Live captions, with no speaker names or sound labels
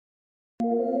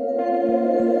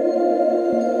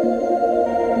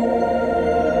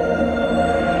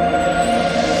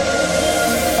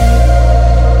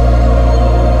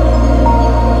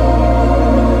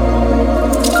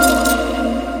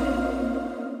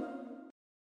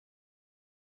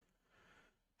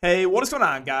Hey, what is going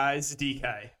on, guys? DK.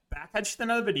 Back at you with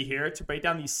another video here to break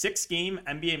down the 6-game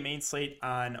NBA main slate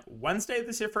on Wednesday. If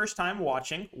this is your first time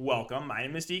watching, welcome. My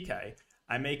name is DK.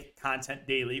 I make content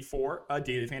daily for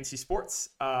Daily Fantasy Sports,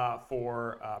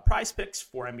 for Prize Picks,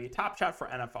 for NBA Top Shot, for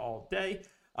NFL All Day.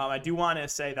 I do want to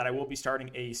say that I will be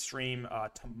starting a stream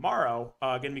tomorrow,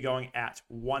 going to be going at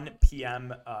 1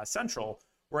 p.m. Central,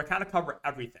 where I kind of cover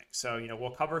everything. So, we'll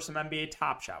cover some NBA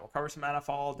Top Shot, we'll cover some NFL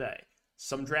All Day,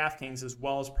 some Draftkings, as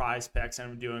well as Prize Picks, and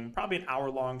I'm doing probably an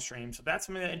hour-long stream. So if that's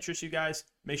something that interests you guys,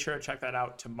 make sure to check that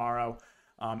out tomorrow.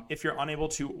 If you're unable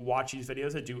to watch these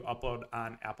videos, I do upload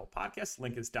on Apple Podcasts.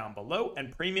 Link is down below.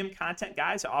 And premium content,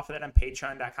 guys, I offer that on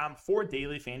patreon.com for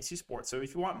Daily Fantasy Sports. So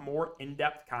if you want more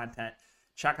in-depth content,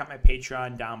 check out my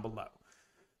Patreon down below.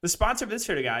 The sponsor of this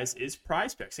video, guys, is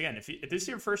Prize Picks. Again, if this is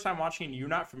your first time watching and you're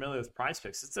not familiar with Prize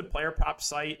Picks, it's a player prop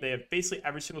site. They have basically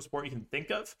every single sport you can think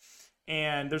of.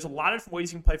 And there's a lot of different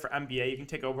ways you can play for NBA. You can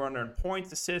take over/under in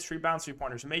points, assists, rebounds,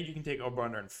 three-pointers made. You can take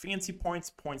over/under in fancy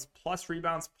points, points plus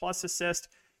rebounds plus assist.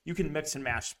 You can mix and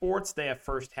match sports. They have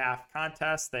first half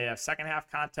contests. They have second half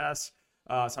contests.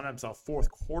 Sometimes a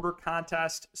fourth quarter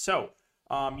contest. So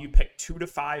you pick 2 to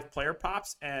 5 player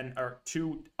props or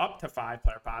 2 up to 5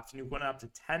 player props, and you win up to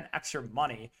 10 extra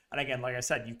money. And again, like I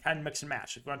said, you can mix and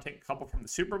match. If you want to take a couple from the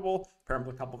Super Bowl, pair them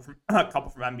with a couple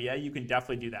from NBA, you can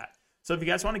definitely do that. So if you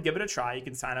guys want to give it a try, you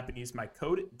can sign up and use my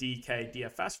code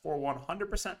DKDFS for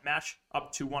 100% match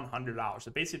up to $100.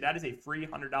 So basically, that is a free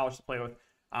 $100 to play with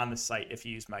on the site if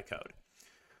you use my code.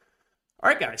 All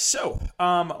right, guys. So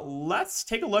let's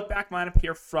take a look back lineup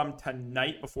here from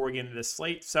tonight before we get into this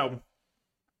slate. So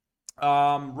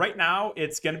right now,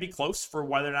 it's going to be close for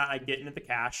whether or not I get into the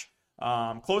cash.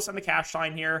 Close on the cash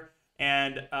line here.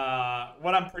 And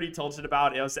what I'm pretty tilted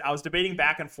about is I was debating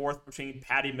back and forth between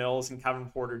Patty Mills and Kevin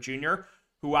Porter Jr.,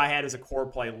 who I had as a core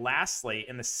play last slate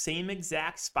in the same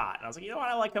exact spot. And I was like, you know what?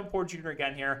 I like Kevin Porter Jr.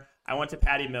 again here. I went to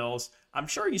Patty Mills. I'm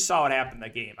sure you saw what happened in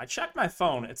that game. I checked my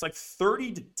phone. It's like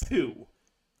 30-2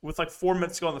 with like 4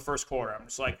 minutes to go in the first quarter. I'm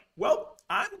just like, well,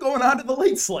 I'm going on to the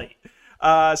late slate.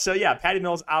 So yeah, Patty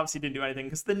Mills obviously didn't do anything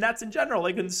because the Nets in general,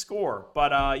 they couldn't score.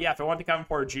 But yeah, if I went to Kevin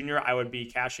Porter Jr., I would be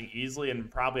cashing easily and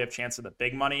probably have a chance of the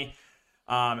big money.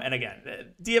 And again,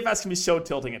 DFS can be so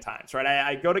tilting at times, right?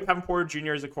 I go to Kevin Porter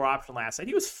Jr. as a core option last night.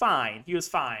 He was fine.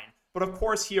 But of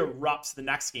course, he erupts the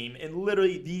next game in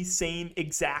literally the same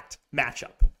exact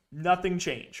matchup. Nothing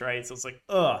changed, right? So it's like,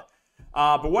 ugh.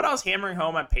 But what I was hammering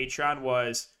home on Patreon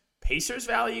was Pacers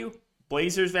value,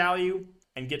 Blazers value,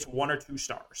 and gets 1 or 2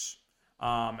 stars.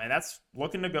 And that's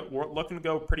looking to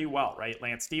go pretty well, right?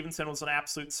 Lance Stevenson was an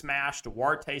absolute smash.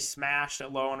 Duarte smashed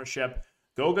at low ownership.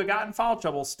 Goga got in foul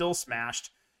trouble, still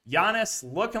smashed. Giannis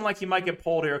looking like he might get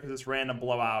pulled here because it's random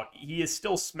blowout. He is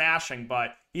still smashing,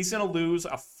 but he's going to lose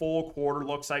a full quarter,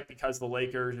 looks like, because the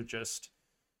Lakers just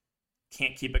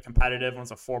can't keep it competitive when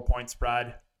it's a 4-point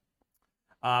spread.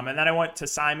 And then I went to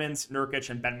Simons, Nurkic,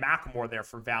 and Ben McLemore there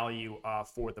for value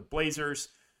for the Blazers.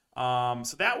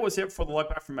 So that was it for the look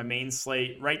back from my main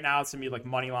slate. Right now, it's going to be like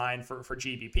money line for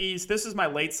GPPs. This is my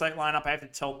late slate lineup. I have to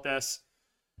tilt this.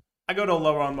 I go to a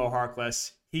lower on Mo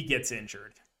Harkless. He gets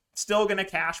injured. Still going to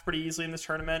cash pretty easily in this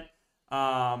tournament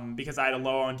because I had a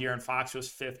low on De'Aaron Fox, who was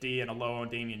 50, and a low on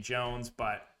Damian Jones.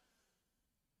 But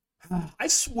I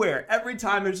swear, every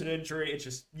time there's an injury, it's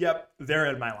just, yep, they're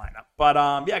in my lineup. But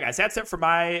yeah, guys, that's it for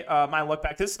my look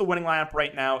back. This is the winning lineup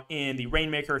right now in the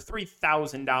Rainmaker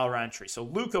 $3,000 entry. So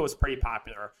Luka was pretty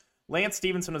popular. Lance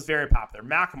Stevenson was very popular.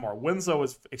 McLemore, Winslow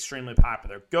was extremely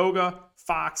popular. Goga,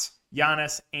 Fox,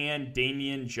 Giannis, and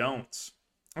Damian Jones.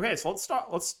 Okay, so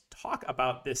let's talk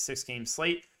about this 6-game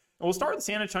slate. And we'll start with the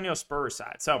San Antonio Spurs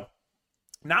side. So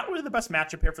not really the best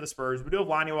matchup here for the Spurs. We do have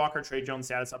Lonnie Walker, Trey Jones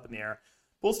status up in the air.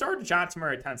 We'll start with John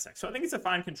Murray at 10-6. So I think it's a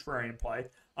fine contrarian play.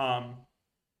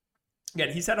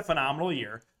 Again, he's had a phenomenal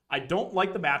year. I don't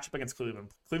like the matchup against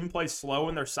Cleveland. Cleveland plays slow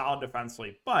and they're solid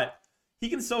defensively, but he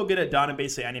can still get it done in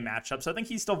basically any matchup. So I think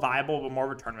he's still viable, but more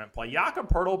of a tournament play. Jakob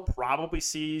Poeltl probably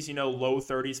sees, low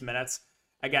 30s minutes.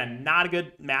 Again, not a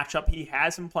good matchup. He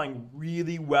has been playing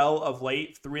really well of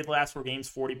late. 3 of the last 4 games,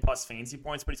 40-plus fantasy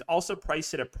points, but he's also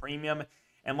priced at a premium.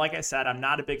 And like I said, I'm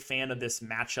not a big fan of this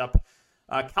matchup.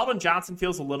 Keldon Johnson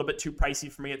feels a little bit too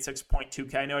pricey for me at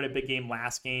 6.2K. I know he had a big game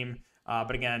last game,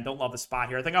 but again, don't love the spot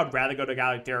here. I think I would rather go to a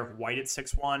guy like Derek White at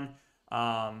 6.1,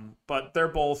 but they're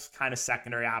both kind of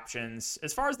secondary options.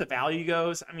 As far as the value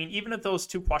goes, I mean, even if those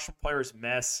 2 question players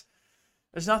miss,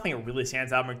 there's nothing that really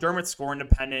stands out. McDermott's score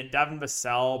independent. Devin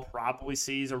Vassell probably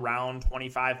sees around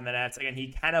 25 minutes. Again,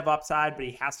 he kind of upside, but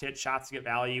he has to hit shots to get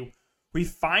value. We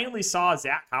finally saw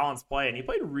Zach Collins play, and he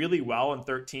played really well in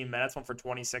 13 minutes, went for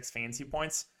 26 fantasy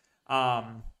points.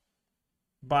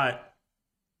 But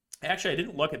actually, I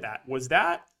didn't look at that. Was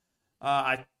that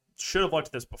I should have looked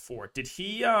at this before. Did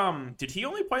he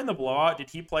only play in the blowout? Did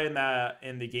he play in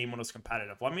the game when it was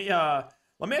competitive? Let me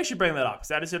actually bring that up because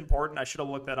that is important. I should have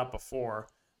looked that up before.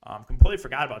 Completely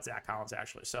forgot about Zach Collins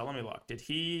actually. So let me look. Did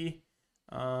he?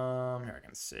 Here I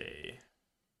can see.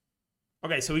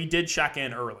 Okay, so he did check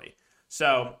in early.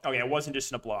 So okay, it wasn't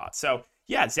just in a blowout. So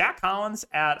yeah, Zach Collins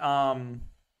at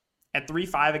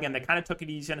 3-5 again. They kind of took it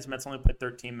easy on his minutes. Only played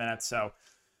 13 minutes. So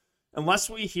unless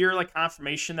we hear like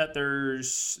confirmation that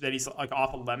he's like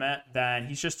off a limit, then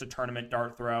he's just a tournament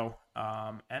dart throw.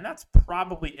 And that's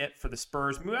probably it for the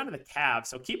Spurs. Move on to the Cavs.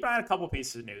 So keep an eye on a couple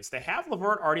pieces of news. They have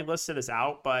LeVert already listed as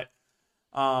out, but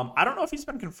I don't know if he's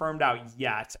been confirmed out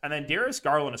yet. And then Darius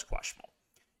Garland is questionable.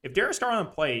 If Darius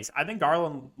Garland plays, I think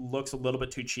Garland looks a little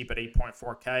bit too cheap at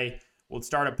 8.4K. Will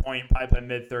start at point, probably play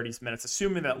mid-30s minutes,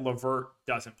 assuming that LeVert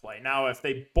doesn't play. Now, if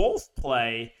they both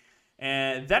play,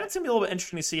 and then it's going to be a little bit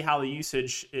interesting to see how the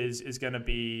usage is going to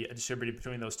be distributed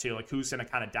between those two, like who's going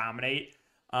to kind of dominate.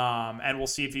 And we'll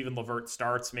see if even LeVert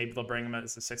starts. Maybe they'll bring him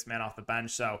as the sixth man off the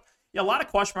bench. So, yeah, a lot of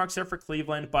question marks there for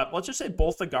Cleveland. But let's just say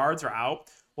both the guards are out.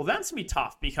 Well, that's going to be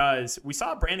tough because we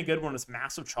saw Brandon Goodwin was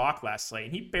massive chalk last night,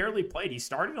 and he barely played. He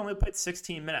started, only played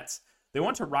 16 minutes. They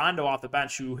went to Rondo off the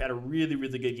bench, who had a really,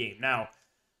 really good game. Now,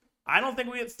 I don't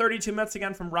think we get 32 minutes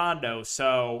again from Rondo,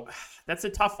 so that's a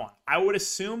tough one. I would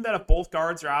assume that if both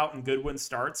guards are out and Goodwin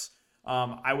starts,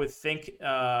 I would think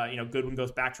Goodwin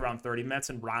goes back to around 30 minutes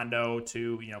and Rondo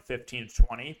to 15 to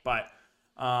 20. But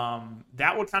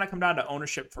that would kind of come down to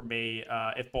ownership for me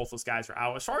if both those guys are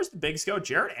out. As far as the bigs go,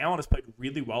 Jarrett Allen has played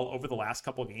really well over the last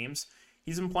couple of games.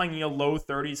 He's been playing low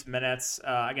 30s minutes.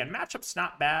 Again, matchup's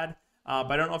not bad,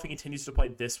 but I don't know if he continues to play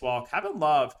this well. Kevin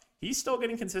Love, he's still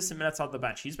getting consistent minutes off the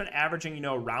bench. He's been averaging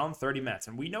around 30 minutes,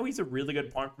 and we know he's a really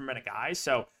good point per minute guy.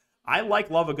 So I like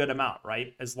Love a good amount,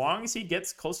 right? As long as he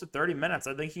gets close to 30 minutes,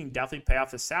 I think he can definitely pay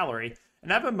off his salary.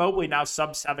 And Evan Mobley now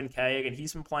sub 7K. Again,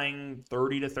 he's been playing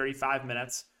 30 to 35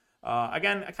 minutes.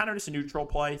 Again, kind of just a neutral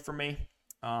play for me.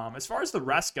 As far as the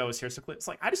rest goes here, so it's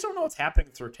like I just don't know what's happening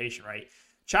with the rotation, right?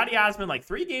 Chatty Osman, like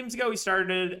 3 games ago, he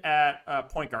started at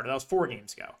point guard. That was 4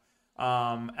 games ago.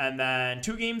 And then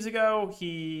 2 games ago,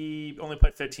 he only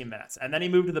played 15 minutes. And then he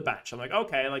moved to the bench. I'm like,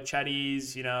 okay, like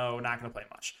Chetty's, not going to play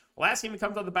much. Last game he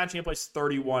comes off the bench and he plays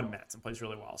 31 minutes and plays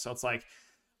really well. So it's like,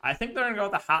 I think they're going to go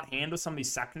with a hot hand with some of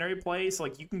these secondary plays. So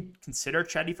like you can consider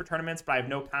Chetty for tournaments, but I have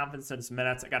no confidence in his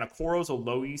minutes. Again, Okoro's a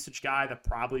low usage guy that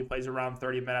probably plays around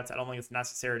 30 minutes. I don't think it's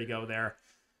necessary to go there.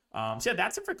 So yeah,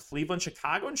 that's it for Cleveland,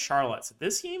 Chicago, and Charlotte. So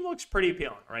this game looks pretty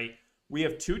appealing, right? We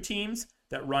have 2 teams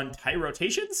that run tight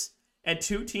rotations and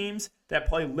 2 teams that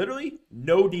play literally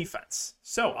no defense.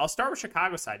 So I'll start with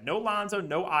Chicago's side. No Lonzo,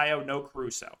 no Ayo, no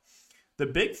Caruso. The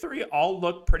big 3 all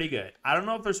look pretty good. I don't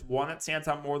know if there's one that stands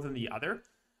out more than the other.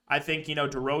 I think,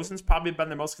 DeRozan's probably been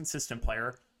the most consistent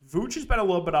player. Vooch has been a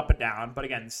little bit up and down, but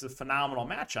again, this is a phenomenal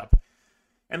matchup.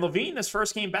 And Levine, his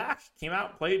first game back, came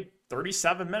out and played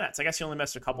 37 minutes. I guess he only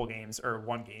missed a couple games, or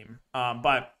 1 game.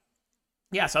 But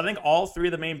yeah, so I think all 3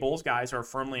 of the main Bulls guys are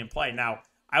firmly in play. Now,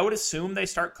 I would assume they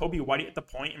start Kobe White at the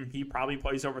point, and he probably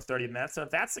plays over 30 minutes. So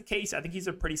if that's the case, I think he's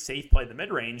a pretty safe play in the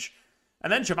mid-range.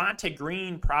 And then Javonte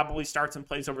Green probably starts and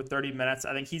plays over 30 minutes.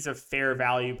 I think he's a fair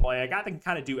value play. A guy that can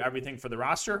kind of do everything for the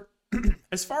roster.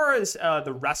 As far as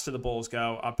the rest of the Bulls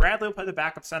go, Bradley will play the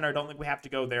backup center. I don't think we have to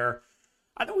go there.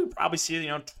 I think we probably see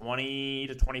 20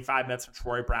 to 25 minutes from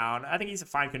Troy Brown. I think he's a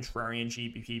fine contrarian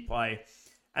GPP play.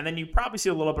 And then you probably see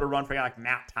a little bit of run for a guy like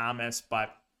Matt Thomas,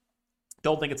 but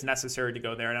don't think it's necessary to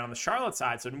go there. And on the Charlotte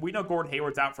side, so we know Gordon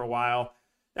Hayward's out for a while.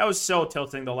 That was so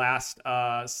tilting the last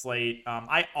slate.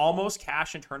 I almost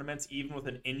cashed in tournaments even with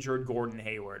an injured Gordon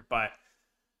Hayward. But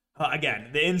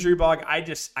again, the injury bug, I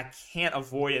can't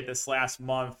avoid it this last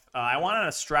month. I went on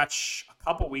a stretch a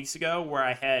couple weeks ago where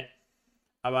I hit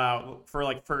about, for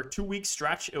a 2-week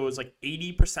stretch, it was like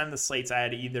 80% of the slates I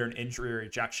had either an injury or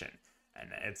ejection. And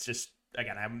it's just,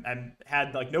 again, I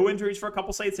had no injuries for a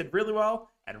couple slates, did really well,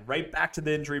 and right back to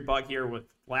the injury bug here with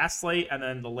last slate and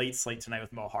then the late slate tonight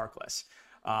with Mo Harkless.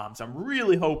 So I'm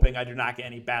really hoping I do not get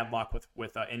any bad luck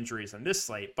with injuries in this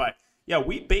slate. But yeah,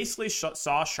 we basically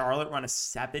saw Charlotte run a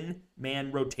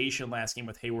 7-man rotation last game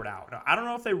with Hayward out. Now, I don't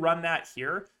know if they run that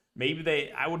here.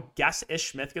 Maybe I would guess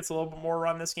Ish Smith gets a little bit more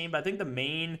run this game, but I think the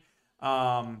main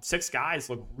 6 guys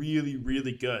look really,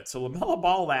 really good. So LaMelo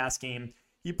Ball last game,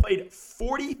 he played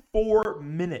 44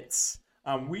 minutes.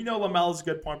 We know LaMelo's a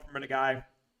good point per minute guy.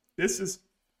 This is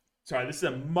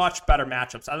a much better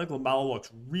matchup. So I think LaMelo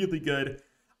looks really good.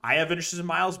 I have interest in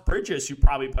Miles Bridges, who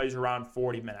probably plays around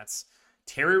 40 minutes.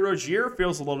 Terry Rozier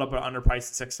feels a little bit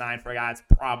underpriced at 6'9" for a guy that's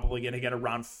probably going to get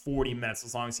around 40 minutes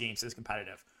as long as the game stays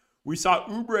competitive. We saw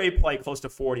Oubre play close to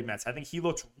 40 minutes. I think he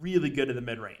looks really good in the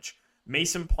mid-range.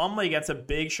 Mason Plumlee gets a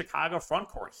big Chicago front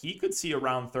court. He could see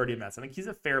around 30 minutes. I think he's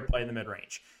a fair play in the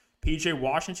mid-range. PJ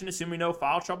Washington, assuming no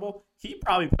foul trouble, he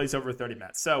probably plays over 30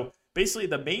 minutes. So basically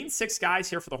the main 6 guys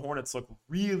here for the Hornets look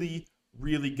really,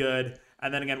 really good.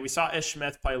 And then again, we saw Ish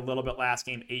Smith play a little bit last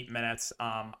game, 8 minutes.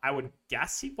 I would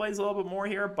guess he plays a little bit more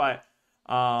here, but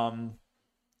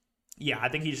yeah, I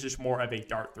think he's just more of a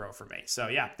dart throw for me. So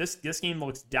yeah, this game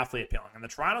looks definitely appealing. On the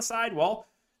Toronto side, well,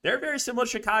 they're very similar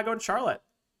to Chicago and Charlotte.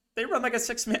 They run like a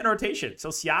 6-man rotation. So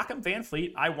Siakam, Van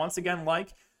Fleet, I once again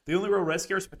like. The only real risk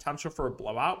here is potential for a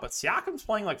blowout, but Siakam's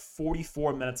playing like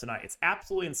 44 minutes a night. It's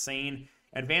absolutely insane.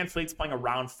 And Van Fleet's playing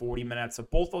around 40 minutes. So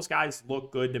both those guys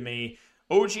look good to me.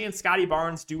 OG and Scotty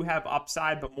Barnes do have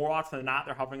upside, but more often than not,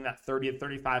 they're hovering that 30 to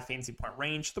 35 fantasy point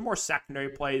range. The more secondary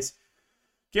plays.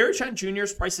 Gary Trent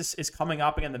Jr.'s price is coming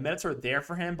up. Again, the minutes are there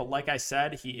for him, but like I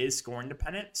said, he is scoring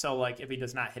dependent. So like if he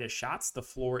does not hit his shots, the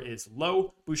floor is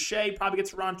low. Boucher probably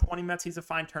gets around 20 minutes. He's a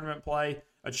fine tournament play.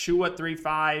 Achua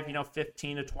 3-5,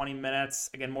 15 to 20 minutes.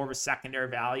 Again, more of a secondary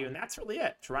value, and that's really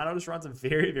it. Toronto just runs a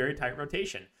very, very tight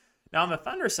rotation. Now on the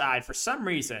Thunder side, for some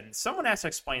reason, someone has to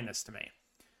explain this to me.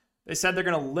 They said they're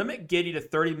going to limit Giddey to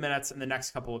 30 minutes in the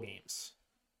next couple of games.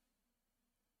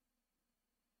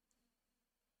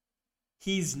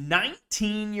 He's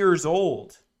 19 years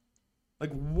old.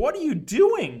 Like, what are you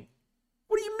doing?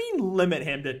 What do you mean limit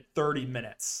him to 30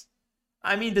 minutes?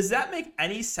 I mean, does that make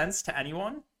any sense to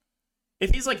anyone?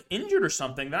 If he's like injured or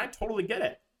something, then I totally get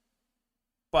it.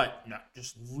 But no,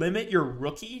 just limit your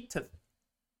rookie to...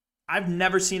 I've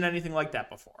never seen anything like that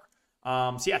before.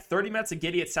 So yeah, 30 minutes of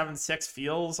Giddey at 7.6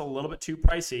 feels a little bit too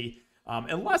pricey.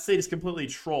 Unless they just completely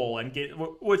troll and get...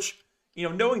 Which...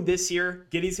 knowing this year,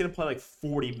 Giddey's going to play like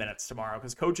 40 minutes tomorrow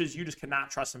because coaches, you just cannot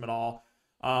trust him at all.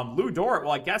 Lou Dort,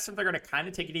 well, I guess if they're going to kind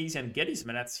of take it easy on Giddey's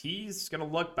minutes, he's going to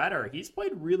look better. He's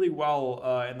played really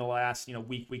well in the last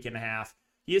week and a half.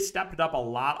 He has stepped it up a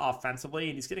lot offensively,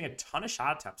 and he's getting a ton of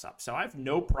shot attempts up. So I have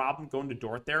no problem going to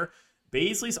Dort there.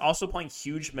 Baisley's also playing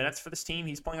huge minutes for this team.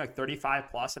 He's playing like 35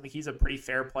 plus. I think he's a pretty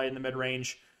fair play in the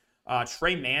mid-range.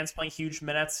 Trey Mann's playing huge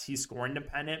minutes. He's scoring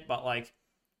dependent, but like,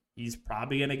 he's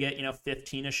probably going to get,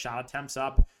 15-ish shot attempts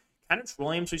up. Kenneth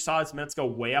Williams, we saw his minutes go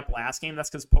way up last game. That's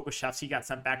because Pokusevski got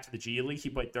sent back to the G League. He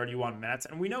played 31 minutes.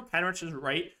 And we know Kenrich is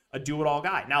a do-it-all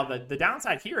guy. Now, the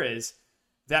downside here is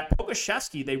that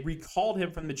Pokusevski, they recalled him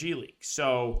from the G League.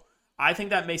 So I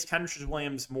think that makes Kenrich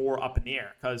Williams more up in the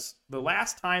air. Because the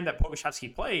last time that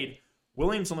Pokusevski played,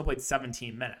 Williams only played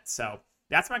 17 minutes. So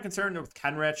that's my concern with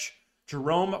Kenrich.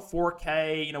 Jerome at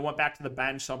 4K, went back to the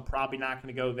bench, so I'm probably not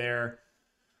going to go there.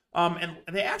 And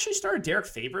they actually started Derek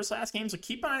Favors last game, so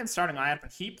keep an eye on starting lineup.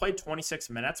 But he played 26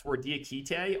 minutes, where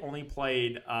Diakite only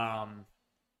played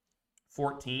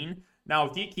 14. Now,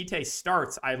 if Diakite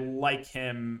starts, I like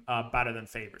him better than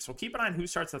Favors. So keep an eye on who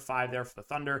starts the 5 there for the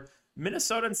Thunder.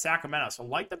 Minnesota and Sacramento. So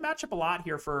like the matchup a lot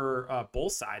here for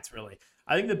both sides, really.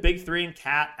 I think the big 3 in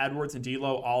Cat, Edwards, and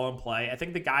D'Lo all in play. I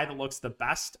think the guy that looks the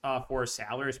best for his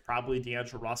salary is probably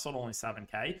D'Angelo Russell at only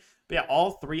 7K. But yeah,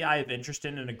 all 3 I have interest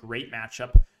in a great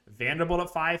matchup. Vanderbilt at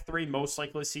 5'3", most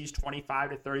likely sees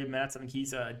 25 to 30 minutes. I think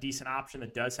he's a decent option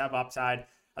that does have upside.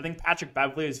 I think Patrick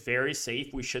Beverley is very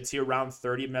safe. We should see around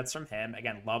 30 minutes from him.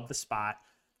 Again, love the spot.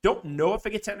 Don't know if it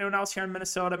gets anyone else here in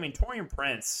Minnesota. I mean, Taurean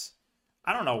Prince,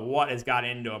 I don't know what has got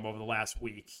into him over the last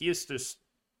week. He is just,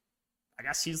 I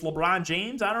guess he's LeBron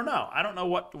James. I don't know. I don't know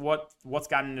what's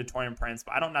gotten into Taurean Prince,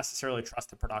 but I don't necessarily trust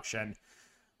the production.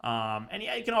 And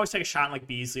yeah, you can always take a shot like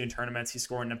Beasley in tournaments. He's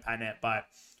scoring independent, but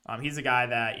he's a guy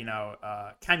that,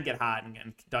 can get hot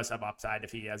and does have upside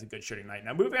if he has a good shooting night.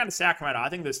 Now, moving on to Sacramento, I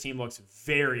think this team looks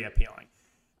very appealing.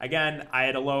 Again, I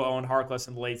had a low Owen Harkless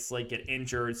in the late slate get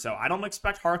injured, so I don't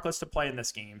expect Harkless to play in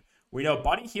this game. We know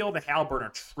Buddy Hield and Halliburton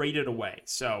are traded away,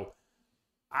 so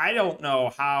I don't know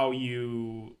how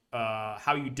you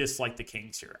dislike the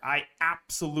Kings here. I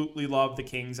absolutely love the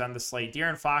Kings on the slate.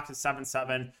 De'Aaron Fox is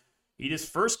 7-7. He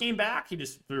just first game back,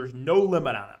 there's no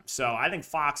limit on him. So I think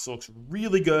Fox looks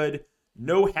really good.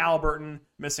 No Halliburton,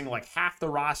 missing like half the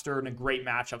roster in a great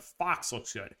matchup. Fox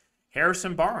looks good.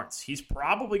 Harrison Barnes, he's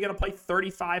probably going to play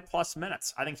 35 plus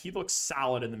minutes. I think he looks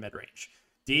solid in the mid-range.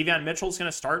 Davion Mitchell's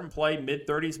going to start and play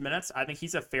mid-30s minutes. I think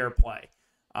he's a fair play.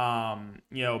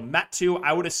 Metu,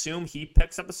 I would assume he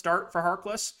picks up the start for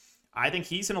Harkless. I think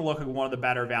he's going to look like one of the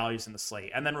better values in the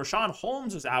slate. And then Rashawn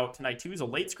Holmes is out tonight, too. He's a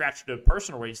late scratch due to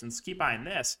personal reasons. Keep eyeing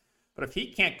this. But if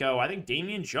he can't go, I think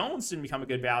Damian Jones didn't become a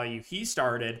good value. He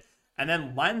started. And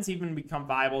then Len's even become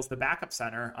viable as the backup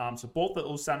center. So both of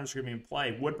those centers are going to be in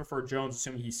play. Would prefer Jones,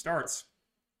 assuming he starts.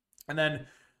 And then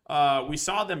we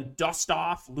saw them dust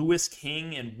off Lewis,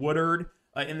 King, and Woodard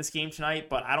in this game tonight,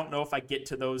 but I don't know if I get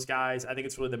to those guys. I think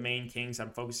it's really the main Kings I'm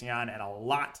focusing on, and a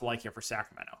lot to like here for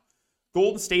Sacramento.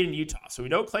 Golden State and Utah. So we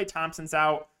know Klay Thompson's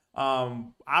out.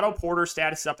 Otto Porter's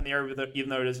status is up in the air, even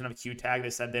though it doesn't have a Q tag. They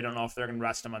said they don't know if they're going to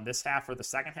rest him on this half or the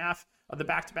second half of the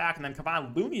back-to-back. And then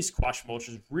Kevon Looney's questionable, which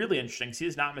is really interesting because he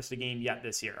has not missed a game yet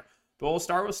this year. But we'll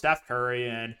start with Steph Curry,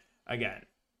 and again,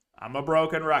 I'm a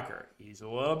broken record. He's a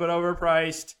little bit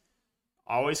overpriced.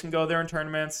 Always can go there in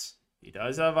tournaments. He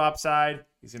does have upside.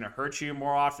 He's going to hurt you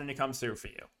more often than he comes through for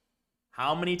you.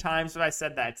 How many times have I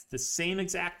said that? It's the same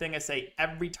exact thing I say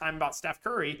every time about Steph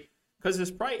Curry because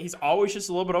his price, he's always just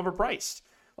a little bit overpriced.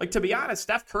 Like, to be honest,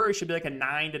 Steph Curry should be like a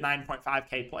 9 to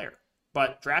 9.5K player.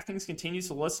 But DraftKings continues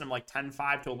to list him like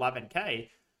 10.5 to 11K.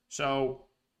 So,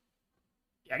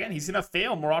 again, he's going to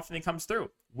fail more often than he comes through.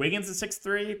 Wiggins at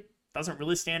 6'3", doesn't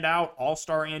really stand out.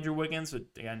 All-star Andrew Wiggins,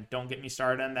 again, don't get me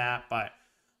started on that. But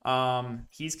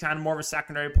he's kind of more of a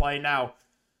secondary play. Now,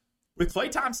 with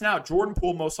Klay Thompson out, Jordan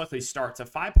Poole most likely starts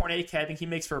at 5.8K. I think he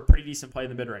makes for a pretty decent play in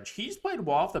the mid-range. He's played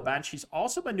well off the bench. He's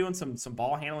also been doing some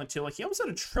ball handling too. Like, he almost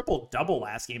had a triple-double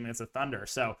last game against the Thunder.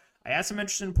 So I have some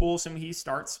interest in Poole, assuming he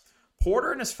starts.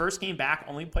 Porter in his first game back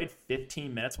only played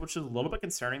 15 minutes, which is a little bit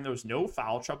concerning. There was no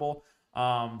foul trouble.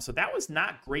 So that was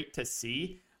not great to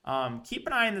see. Keep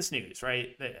an eye on this news,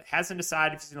 right? It hasn't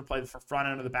decided if he's going to play the front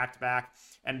end of the back-to-back,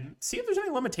 and see if there's any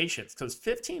limitations, because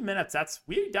 15 minutes,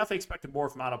 we definitely expected more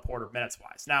from Otto Porter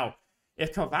minutes-wise. Now,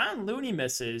 if Kevon Looney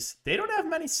misses, they don't have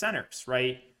many centers,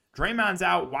 right? Draymond's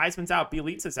out, Wiseman's out,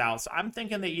 Bjelica's out, so I'm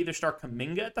thinking they either start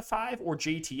Kuminga at the 5 or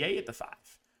JTA at the 5,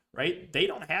 right? They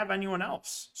don't have anyone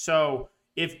else. So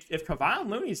if Kevon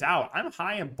Looney's out, I'm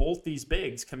high on both these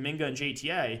bigs, Kuminga and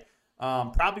JTA.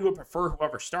 Probably would prefer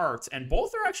whoever starts, and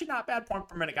both are actually not bad point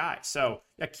per minute guys. So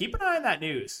yeah, keep an eye on that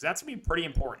news. That's gonna be pretty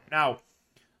important. Now,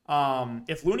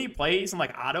 if Looney plays and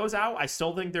like Otto's out, I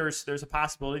still think there's a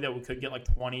possibility that we could get like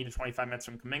 20 to 25 minutes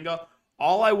from Kuminga.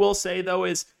 All I will say though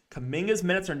is Kuminga's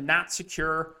minutes are not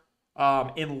secure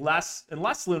unless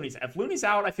Looney's. If Looney's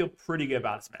out, I feel pretty good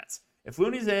about his minutes. If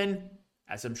Looney's in,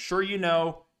 as I'm sure you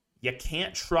know, you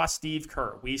can't trust Steve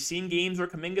Kerr. We've seen games where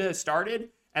Kuminga has started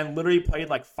and literally played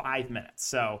like 5 minutes.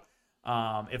 So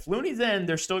if Looney's in,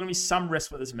 there's still going to be some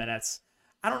risk with his minutes.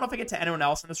 I don't know if I get to anyone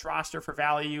else in this roster for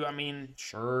value. I mean,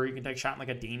 sure, you can take a shot in like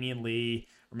a Damian Lee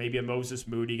or maybe a Moses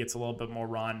Moody gets a little bit more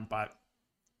run, but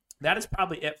that is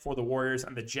probably it for the Warriors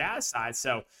on the Jazz side.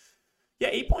 So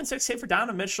yeah, 8.6K for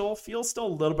Donovan Mitchell feels still a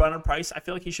little bit underpriced. I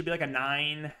feel like he should be like a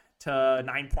 9 to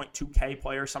 9.2K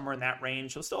player, somewhere in that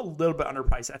range. So still a little bit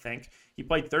underpriced, I think. He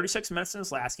played 36 minutes in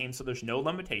his last game, so there's no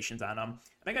limitations on him.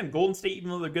 And again, Golden State, even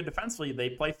though they're good defensively,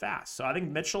 they play fast. So I think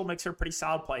Mitchell makes her a pretty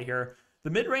solid play here. The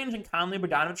mid-range and Conley,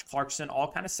 Bogdanovich, Clarkson,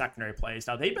 all kind of secondary plays.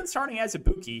 Now, they've been starting as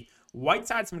Ibuki.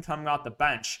 Whiteside's been coming off the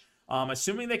bench.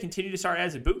 Assuming they continue to start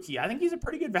as Ibuki, I think he's a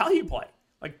pretty good value play.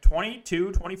 Like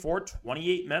 22, 24,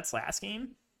 28 minutes last game.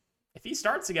 If he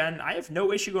starts again, I have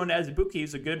no issue going to Azubuike.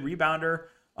 He's a good rebounder.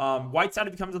 Whiteside,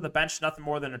 if he comes on the bench, nothing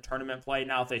more than a tournament play.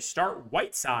 Now, if they start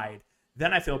Whiteside,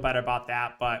 then I feel better about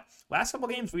that. But last couple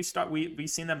games, we've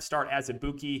seen them start as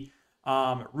Azubuike.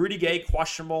 Rudy Gay,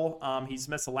 questionable. He's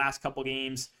missed the last couple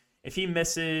games. If he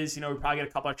misses, we probably get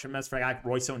a couple extra minutes for a guy like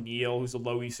Royce O'Neal, who's a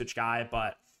low-usage guy.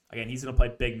 But, again, he's going to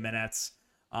play big minutes.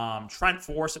 Trent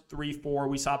Force at 3-4.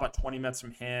 We saw about 20 minutes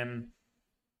from him.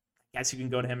 I guess you can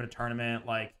go to him in a tournament.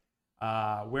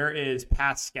 Where is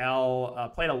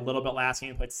Pascal? Played a little bit last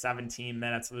game. Played 17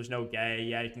 minutes, so there's no Gay.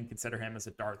 Yeah, you can consider him as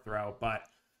a dart throw. But,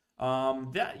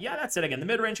 that's it. Again, the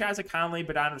mid-range has a Conley,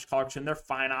 Bogdanovich, Clarkson. They're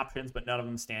fine options, but none of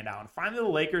them stand out. And finally, the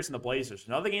Lakers and the Blazers.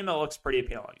 Another game that looks pretty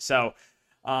appealing. So,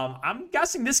 I'm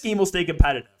guessing this game will stay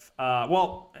competitive.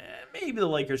 Maybe the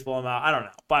Lakers blow them out. I don't know.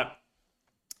 But,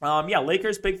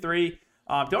 Lakers, big three.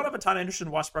 Don't have a ton of interest in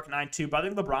Westbrook 9-2, but I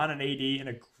think LeBron and AD in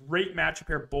a great matchup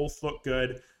here both look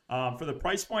good. For the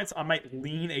price points, I might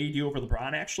lean AD over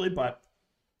LeBron, actually, but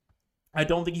I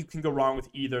don't think you can go wrong with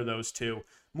either of those two.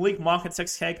 Malik Monk at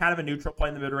 6K, kind of a neutral play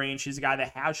in the mid-range. He's a guy that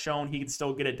has shown he can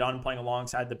still get it done playing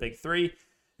alongside the big three.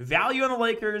 Value on the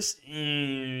Lakers, I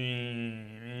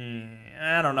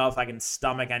don't know if I can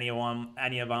stomach any of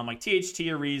them. Like THT,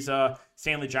 Ariza,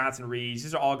 Stanley Johnson, Reeves.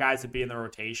 These are all guys that be in the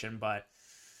rotation, but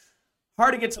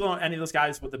hard to get to any of those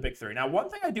guys with the big three. Now, one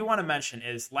thing I do want to mention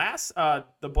is the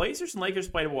Blazers and Lakers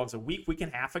played, it was a week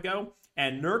and a half ago,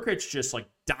 and Nurkic just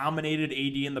dominated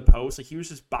AD in the post. He was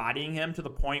just bodying him to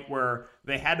the point where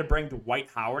they had to bring Dwight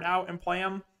Howard out and play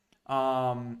him.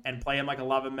 and play him like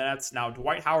 11 minutes. Now,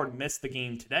 Dwight Howard missed the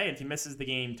game today. And if he misses the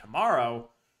game tomorrow,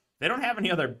 they don't have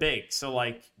any other bigs. So,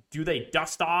 like, do they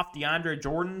dust off DeAndre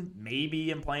Jordan?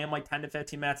 Maybe, and play him like 10 to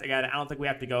 15 minutes. Again, I don't think we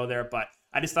have to go there, but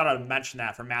I just thought I'd mention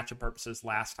that for matchup purposes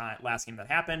last game that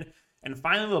happened. And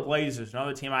finally, the Blazers,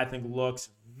 another team I think looks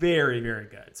very, very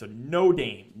good. So no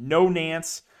Dame, no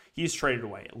Nance. He's traded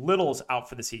away. Little's out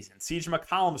for the season. CJ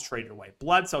McCollum's traded away.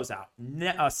 Bledsoe's out.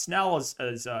 Snell is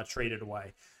traded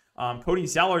away. Cody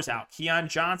Zeller's out. Keon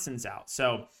Johnson's out.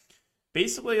 So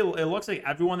basically, it looks like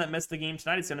everyone that missed the game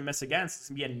tonight is going to miss again. So it's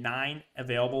going to be a 9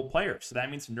 available players. So that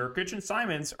means Nurkic and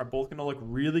Simons are both going to look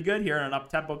really good here in an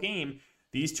up-tempo game.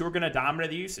 These two are going to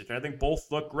dominate the usage. I think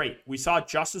both look great. We saw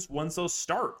Justice Winslow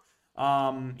start.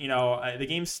 The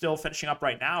game's still finishing up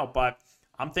right now, but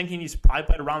I'm thinking he's probably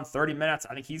played around 30 minutes.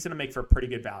 I think he's going to make for pretty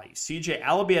good value. CJ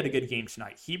Ellaby had a good game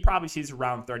tonight. He probably sees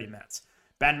around 30 minutes.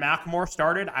 Ben McLemore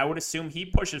started. I would assume he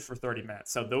pushes for 30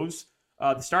 minutes. So those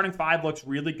the starting 5 looks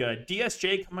really good.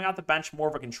 DSJ coming out the bench, more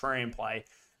of a contrarian play.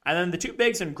 And then the two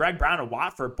bigs and Greg Brown and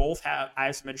Watford both have,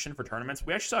 as mentioned, for tournaments.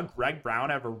 We actually saw Greg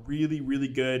Brown have a really, really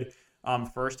good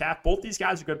first half. Both these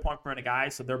guys are good point per minute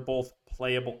guys, so they're both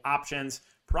playable options.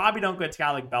 Probably don't get a guy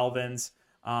like Belvins.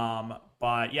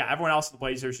 But yeah, everyone else in the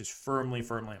Blazers is firmly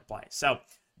in play. So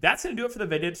that's going to do it for the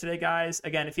video today, guys.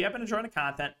 Again, if you have been enjoying the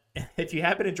content,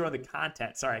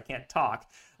 sorry, I can't talk.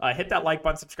 Hit that like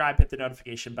button, subscribe, hit the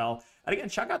notification bell. And again,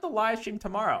 check out the live stream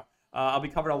tomorrow. I'll be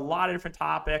covering a lot of different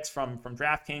topics from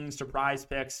Draftkings to prize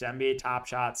picks to NBA Top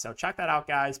Shots. So check that out,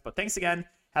 guys. But thanks again.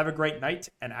 Have a great night,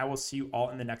 and I will see you all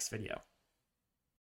in the next video.